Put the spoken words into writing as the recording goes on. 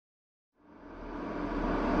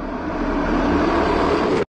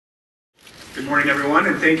morning, everyone,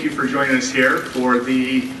 and thank you for joining us here for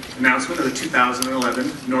the announcement of the 2011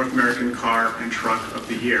 North American Car and Truck of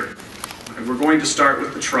the Year. And we're going to start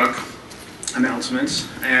with the truck announcements,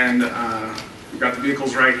 and we've got the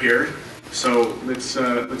vehicles right here. So let's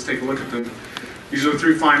take a look at them. These are the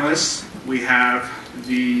three finalists. We have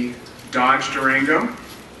the Dodge Durango,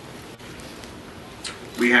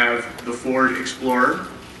 we have the Ford Explorer,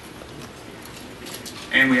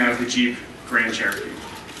 and we have the Jeep Grand Cherokee.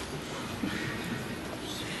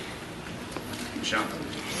 Michelle.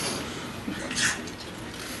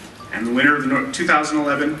 And the winner of the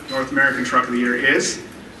 2011 North American Truck of the Year is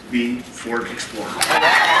the Ford Explorer.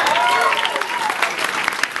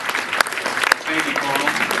 Thank you, Paul.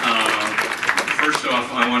 First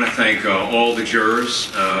off, I want to thank all the jurors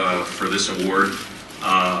for this award.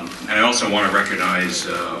 And I also want to recognize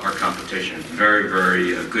our competition. Very,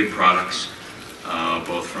 very good products,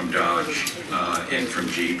 both from Dodge and from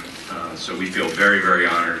Jeep. So we feel very, very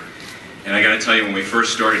honored. And I got to tell you, when we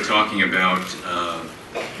first started talking about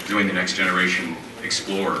doing the next generation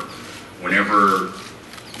Explorer, whenever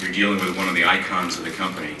you're dealing with one of the icons of the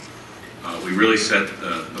company, we really set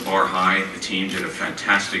the bar high. The team did a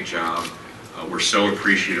fantastic job. We're so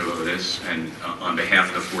appreciative of this, and on behalf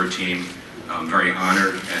of the Ford team, I'm very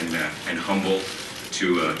honored and humbled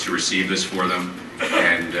to receive this for them,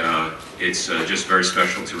 and it's just very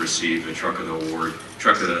special to receive the Truck of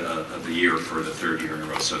the Year for the third year in a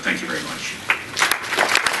row. So thank you very much.